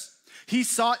Jesus. He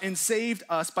sought and saved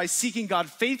us by seeking God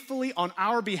faithfully on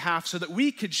our behalf so that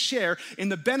we could share in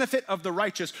the benefit of the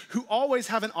righteous who always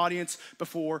have an audience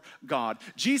before God.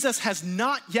 Jesus has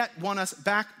not yet won us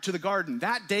back to the garden.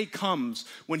 That day comes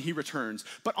when he returns.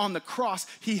 But on the cross,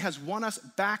 he has won us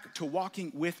back to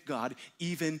walking with God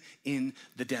even in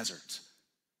the desert.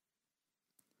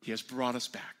 He has brought us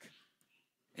back,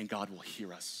 and God will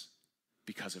hear us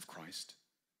because of Christ.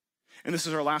 And this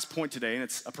is our last point today, and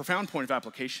it's a profound point of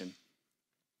application.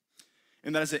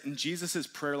 And that is that in Jesus'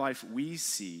 prayer life, we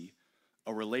see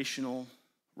a relational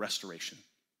restoration.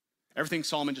 Everything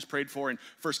Solomon just prayed for in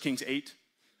 1 Kings 8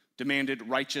 demanded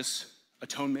righteous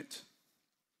atonement.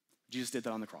 Jesus did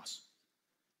that on the cross.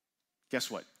 Guess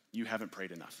what? You haven't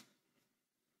prayed enough.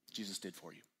 Jesus did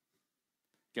for you.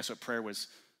 Guess what? Prayer was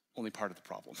only part of the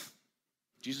problem.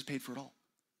 Jesus paid for it all.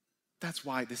 That's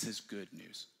why this is good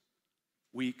news.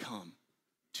 We come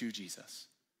to Jesus,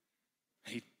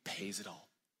 and he pays it all.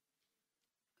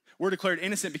 We're declared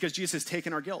innocent because Jesus has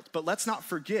taken our guilt. But let's not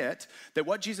forget that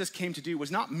what Jesus came to do was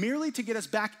not merely to get us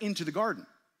back into the garden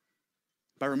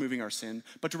by removing our sin,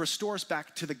 but to restore us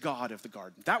back to the God of the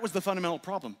garden. That was the fundamental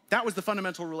problem. That was the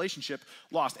fundamental relationship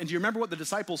lost. And do you remember what the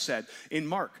disciples said in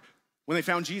Mark when they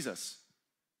found Jesus?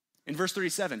 In verse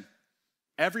 37,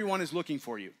 everyone is looking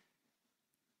for you.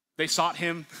 They sought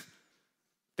him.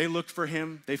 They looked for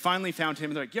him. They finally found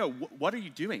him. And they're like, yo, what are you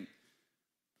doing?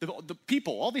 The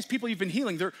people, all these people you've been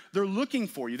healing, they're looking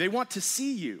for you. They want to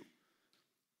see you.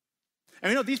 And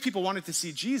we know these people wanted to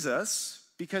see Jesus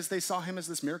because they saw him as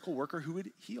this miracle worker who would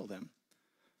heal them.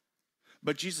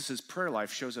 But Jesus' prayer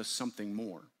life shows us something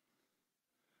more.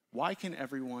 Why can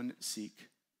everyone seek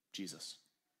Jesus?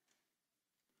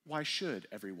 Why should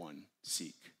everyone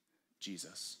seek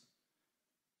Jesus?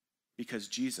 Because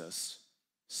Jesus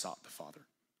sought the Father.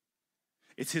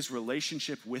 It's his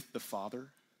relationship with the Father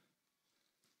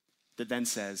that then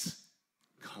says,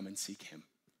 come and seek him.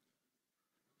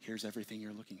 Here's everything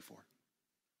you're looking for.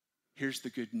 Here's the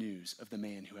good news of the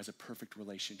man who has a perfect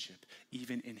relationship,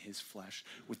 even in his flesh,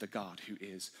 with the God who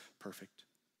is perfect.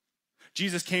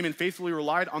 Jesus came and faithfully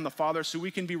relied on the Father so we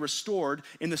can be restored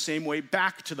in the same way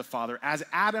back to the Father. As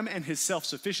Adam and his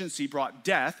self-sufficiency brought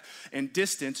death and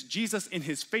distance, Jesus in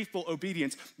his faithful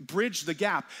obedience bridged the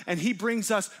gap, and he brings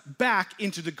us back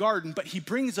into the garden, but he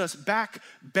brings us back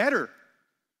better.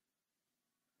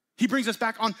 He brings us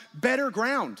back on better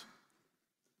ground.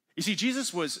 You see,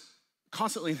 Jesus was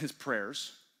constantly in his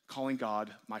prayers calling God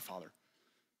my Father.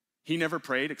 He never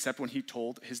prayed except when he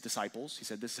told his disciples. He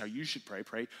said, this is how you should pray.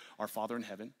 Pray, our Father in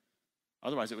heaven.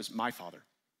 Otherwise, it was my Father.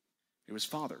 It was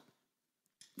Father.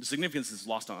 The significance is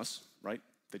lost on us, right?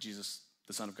 That Jesus,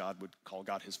 the Son of God, would call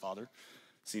God his Father.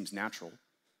 Seems natural.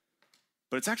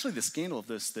 But it's actually the scandal of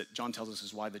this that John tells us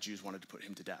is why the Jews wanted to put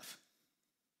him to death.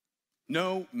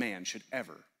 No man should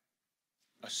ever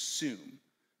assume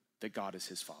that God is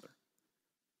his Father.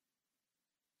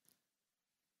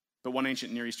 But one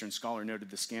ancient Near Eastern scholar noted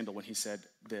the scandal when he said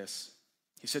this.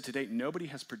 He said, to date, nobody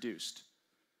has produced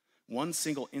one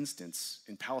single instance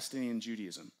in Palestinian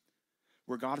Judaism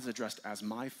where God is addressed as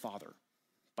my Father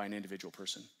by an individual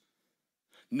person.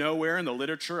 Nowhere in the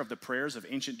literature of the prayers of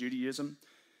ancient Judaism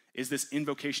is this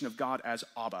invocation of God as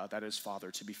Abba, that is Father,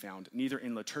 to be found, neither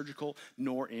in liturgical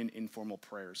nor in informal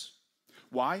prayers.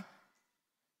 Why?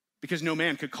 Because no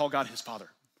man could call God his Father.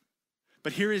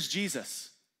 But here is Jesus,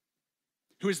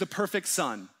 who is the perfect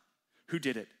Son, who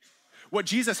did it. What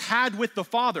Jesus had with the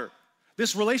Father,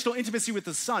 this relational intimacy with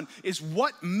the Son, is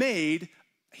what made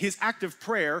his act of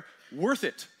prayer worth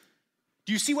it.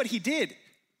 Do you see what he did?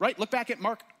 Right? Look back at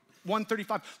Mark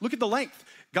 1:35. Look at the length.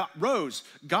 Rose,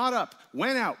 got up,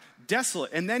 went out,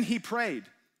 desolate, and then he prayed.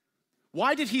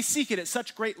 Why did he seek it at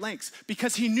such great lengths?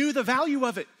 Because he knew the value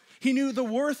of it. He knew the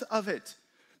worth of it.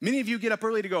 Many of you get up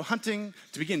early to go hunting,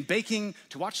 to begin baking,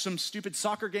 to watch some stupid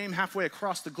soccer game halfway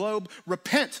across the globe.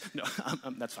 Repent. No,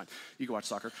 that's fine. You can watch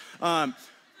soccer.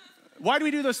 Why do we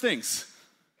do those things?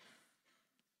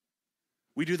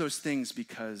 We do those things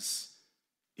because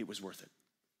it was worth it.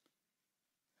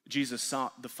 Jesus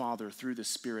sought the Father through the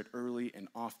Spirit early and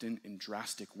often in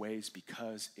drastic ways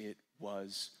because it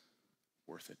was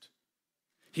worth it.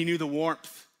 He knew the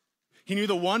warmth. He knew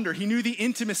the wonder. He knew the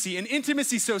intimacy, an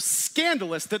intimacy so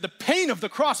scandalous that the pain of the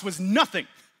cross was nothing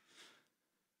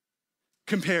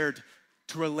compared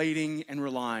to relating and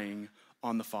relying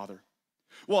on the Father.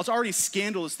 Well, it's already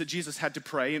scandalous that Jesus had to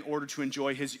pray in order to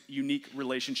enjoy his unique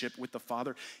relationship with the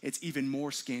Father. It's even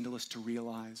more scandalous to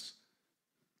realize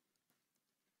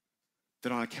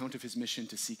that on account of his mission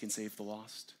to seek and save the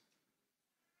lost,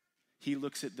 he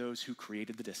looks at those who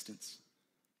created the distance.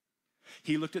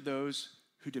 He looked at those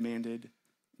who demanded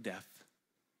death.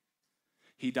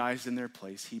 He dies in their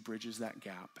place. He bridges that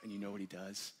gap. And you know what he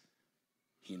does?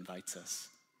 He invites us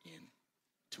in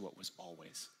to what was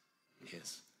always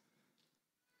his.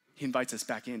 He invites us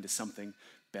back into something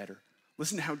better.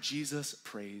 Listen to how Jesus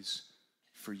prays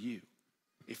for you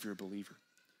if you're a believer.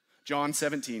 John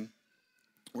 17,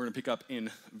 we're going to pick up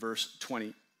in verse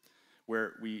 20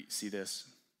 where we see this.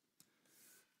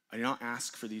 I do not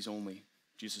ask for these only,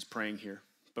 Jesus is praying here,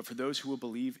 but for those who will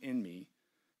believe in me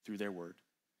through their word,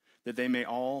 that they may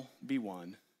all be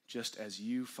one, just as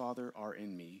you, Father, are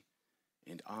in me,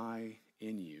 and I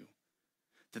in you,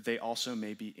 that they also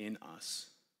may be in us,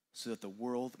 so that the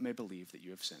world may believe that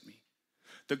you have sent me.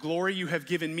 The glory you have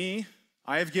given me,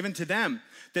 I have given to them,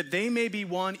 that they may be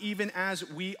one even as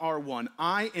we are one.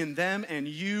 I in them and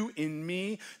you in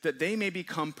me, that they may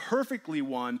become perfectly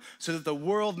one, so that the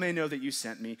world may know that you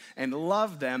sent me and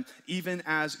love them even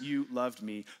as you loved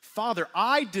me. Father,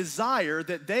 I desire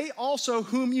that they also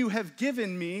whom you have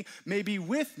given me may be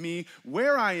with me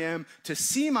where I am, to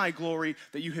see my glory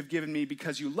that you have given me,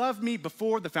 because you loved me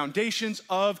before the foundations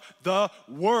of the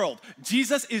world.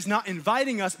 Jesus is not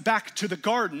inviting us back to the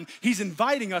garden. He's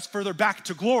inviting us further back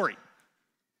to glory.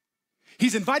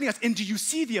 He's inviting us, and do you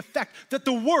see the effect that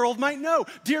the world might know?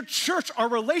 Dear church, our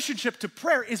relationship to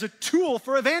prayer is a tool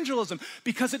for evangelism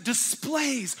because it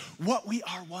displays what we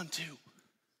are one to.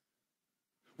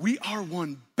 We are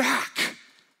one back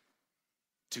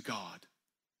to God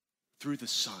through the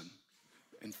Son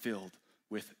and filled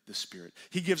with the Spirit.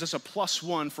 He gives us a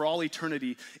 +1 for all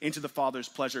eternity into the Father's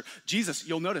pleasure. Jesus,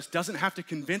 you'll notice, doesn't have to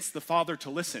convince the Father to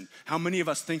listen. How many of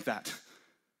us think that?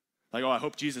 Like, oh, I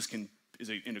hope Jesus is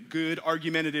in a good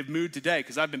argumentative mood today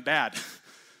because I've been bad.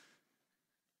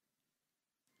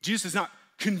 Jesus does not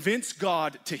convince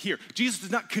God to hear. Jesus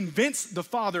does not convince the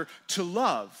Father to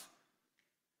love.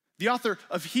 The author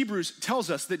of Hebrews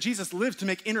tells us that Jesus lived to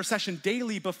make intercession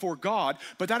daily before God,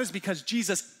 but that is because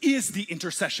Jesus is the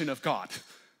intercession of God.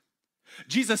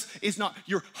 Jesus is not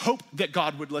your hope that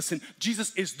God would listen.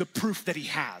 Jesus is the proof that he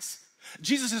has.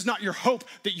 Jesus is not your hope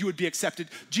that you would be accepted.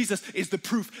 Jesus is the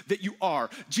proof that you are.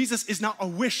 Jesus is not a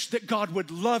wish that God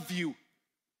would love you.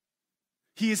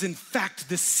 He is in fact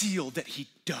the seal that he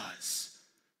does.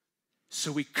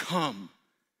 So we come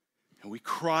and we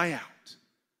cry out.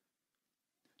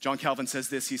 John Calvin says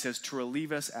this, he says, to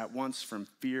relieve us at once from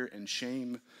fear and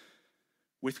shame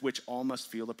with which all must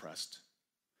feel oppressed,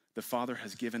 the Father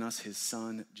has given us his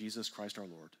Son, Jesus Christ our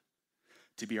Lord,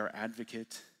 to be our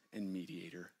advocate and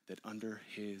mediator, that under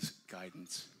his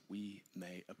guidance we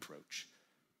may approach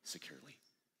securely.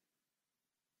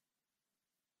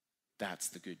 That's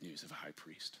the good news of a high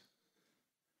priest.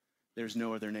 There's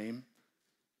no other name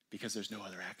because there's no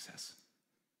other access.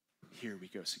 Here we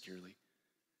go securely.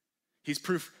 He's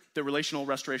proof that relational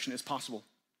restoration is possible.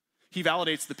 He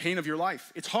validates the pain of your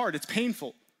life. It's hard, it's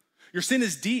painful. Your sin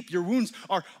is deep. Your wounds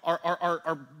are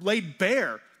laid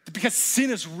bare because sin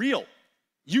is real.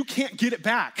 You can't get it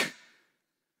back.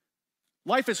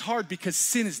 Life is hard because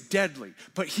sin is deadly.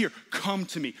 But here, come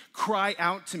to me, cry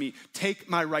out to me, take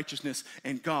my righteousness,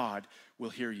 and God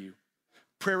will hear you.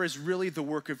 Prayer is really the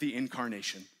work of the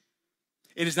incarnation.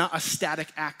 It is not a static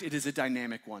act, it is a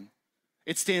dynamic one.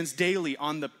 It stands daily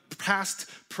on the past,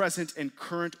 present, and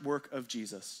current work of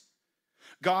Jesus.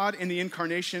 God in the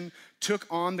incarnation took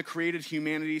on the created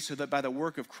humanity so that by the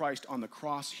work of Christ on the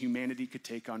cross, humanity could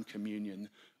take on communion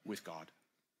with God.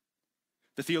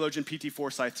 The theologian P.T.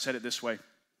 Forsyth said it this way: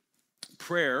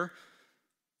 prayer,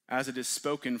 as it is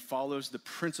spoken, follows the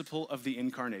principle of the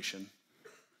incarnation,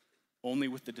 only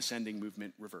with the descending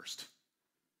movement reversed.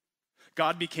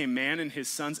 God became man in his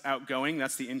Son's outgoing,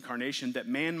 that's the incarnation, that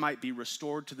man might be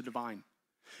restored to the divine.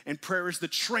 And prayer is the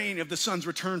train of the Son's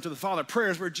return to the Father.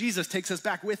 Prayer is where Jesus takes us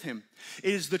back with him.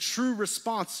 It is the true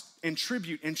response and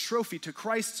tribute and trophy to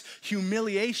Christ's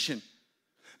humiliation.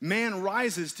 Man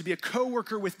rises to be a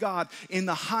co-worker with God in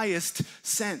the highest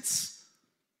sense.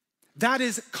 That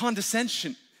is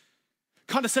condescension.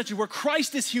 Condescension, where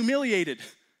Christ is humiliated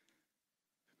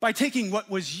by taking what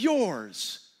was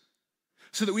yours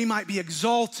so that we might be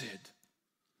exalted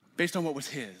based on what was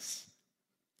his.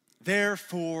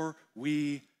 Therefore,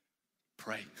 we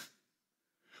pray.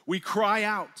 We cry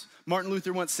out. Martin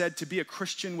Luther once said, to be a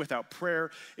Christian without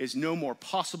prayer is no more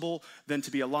possible than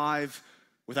to be alive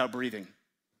without breathing.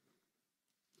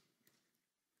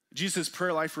 Jesus'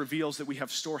 prayer life reveals that we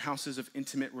have storehouses of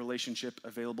intimate relationship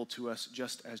available to us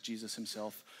just as Jesus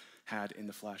himself had in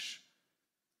the flesh.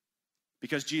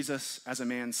 Because Jesus, as a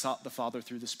man, sought the Father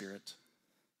through the Spirit,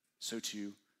 so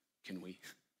too can we.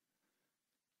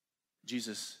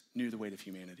 Jesus knew the weight of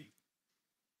humanity.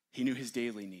 He knew his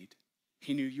daily need.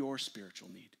 He knew your spiritual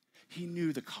need. He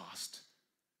knew the cost,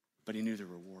 but he knew the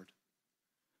reward.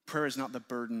 Prayer is not the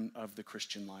burden of the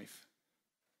Christian life.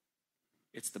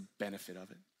 It's the benefit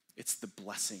of it. It's the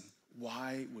blessing.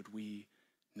 Why would we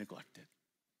neglect it?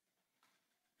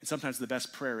 And sometimes the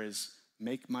best prayer is,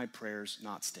 make my prayers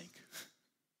not stink.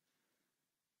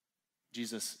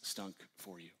 Jesus stunk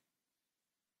for you.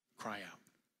 Cry out.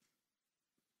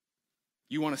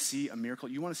 You want to see a miracle?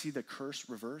 You want to see the curse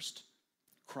reversed?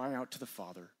 Cry out to the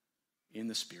Father in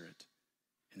the Spirit,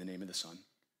 in the name of the Son.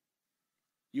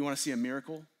 You want to see a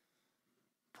miracle?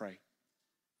 Pray.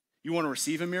 You want to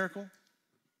receive a miracle?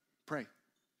 Pray.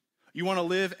 You want to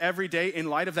live every day in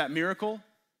light of that miracle?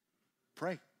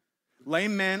 Pray.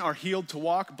 Lame men are healed to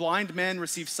walk, blind men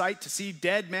receive sight to see,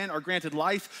 dead men are granted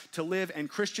life to live, and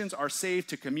Christians are saved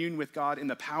to commune with God in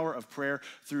the power of prayer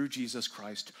through Jesus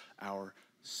Christ, our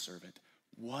servant.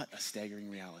 What a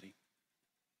staggering reality.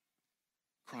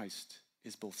 Christ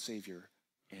is both Savior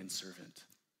and servant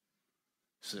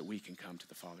so that we can come to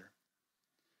the Father.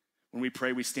 When we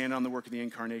pray, we stand on the work of the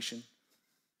incarnation.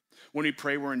 When we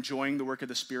pray, we're enjoying the work of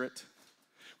the Spirit.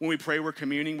 When we pray, we're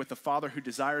communing with the Father who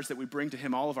desires that we bring to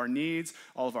him all of our needs,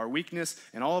 all of our weakness,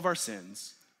 and all of our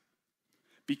sins.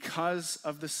 Because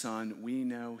of the Son, we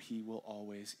know he will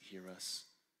always hear us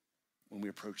when we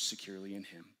approach securely in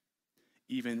him,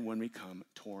 even when we come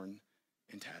torn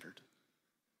and tattered.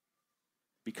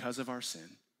 Because of our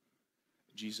sin,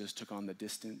 Jesus took on the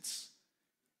distance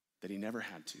that he never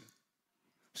had to,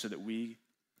 so that we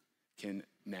can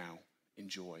now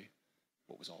enjoy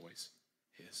what was always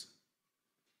his.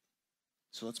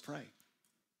 So let's pray.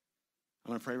 I'm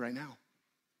going to pray right now.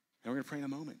 And we're going to pray in a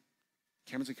moment.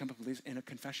 Cameron's going to come up with these in a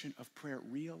confession of prayer.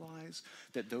 Realize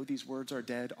that though these words are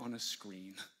dead on a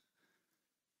screen,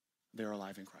 they're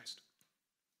alive in Christ.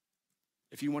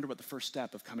 If you wonder what the first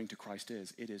step of coming to Christ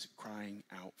is, it is crying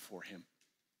out for him.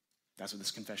 That's what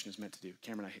this confession is meant to do.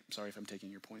 Cameron, I'm sorry if I'm taking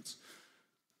your points.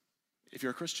 If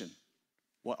you're a Christian,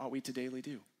 what ought we to daily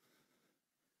do?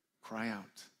 Cry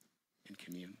out and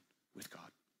commune with God.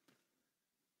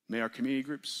 May our community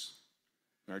groups,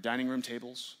 may our dining room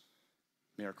tables,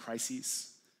 may our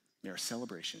crises, may our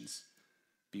celebrations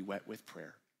be wet with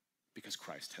prayer because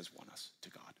Christ has won us to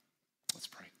God. Let's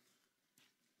pray.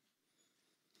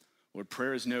 Lord,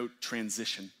 prayer is no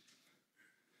transition.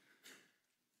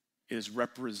 It is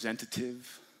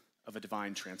representative of a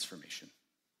divine transformation.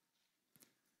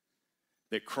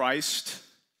 That Christ,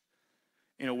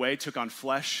 in a way, took on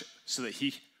flesh so that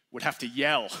he would have to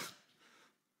yell,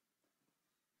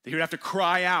 that he would have to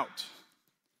cry out,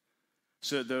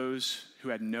 so that those who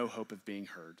had no hope of being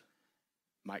heard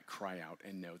might cry out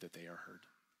and know that they are heard.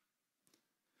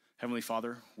 Heavenly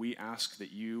Father, we ask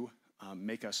that you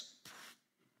make us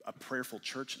a prayerful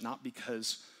church, not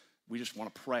because we just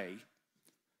want to pray,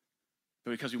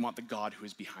 but because we want the God who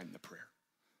is behind the prayer.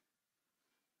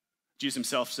 Jesus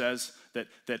himself says that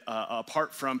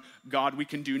apart from God, we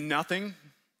can do nothing.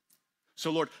 So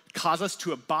Lord, cause us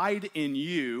to abide in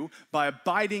you by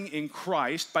abiding in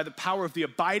Christ, by the power of the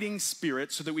abiding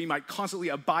Spirit, so that we might constantly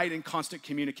abide in constant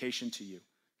communication to you.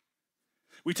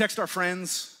 We text our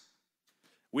friends,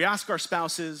 we ask our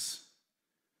spouses,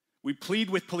 we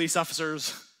plead with police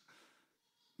officers.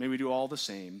 May we do all the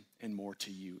same and more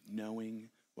to you, knowing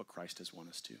what Christ has won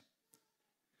us to.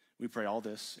 We pray all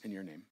this in your name.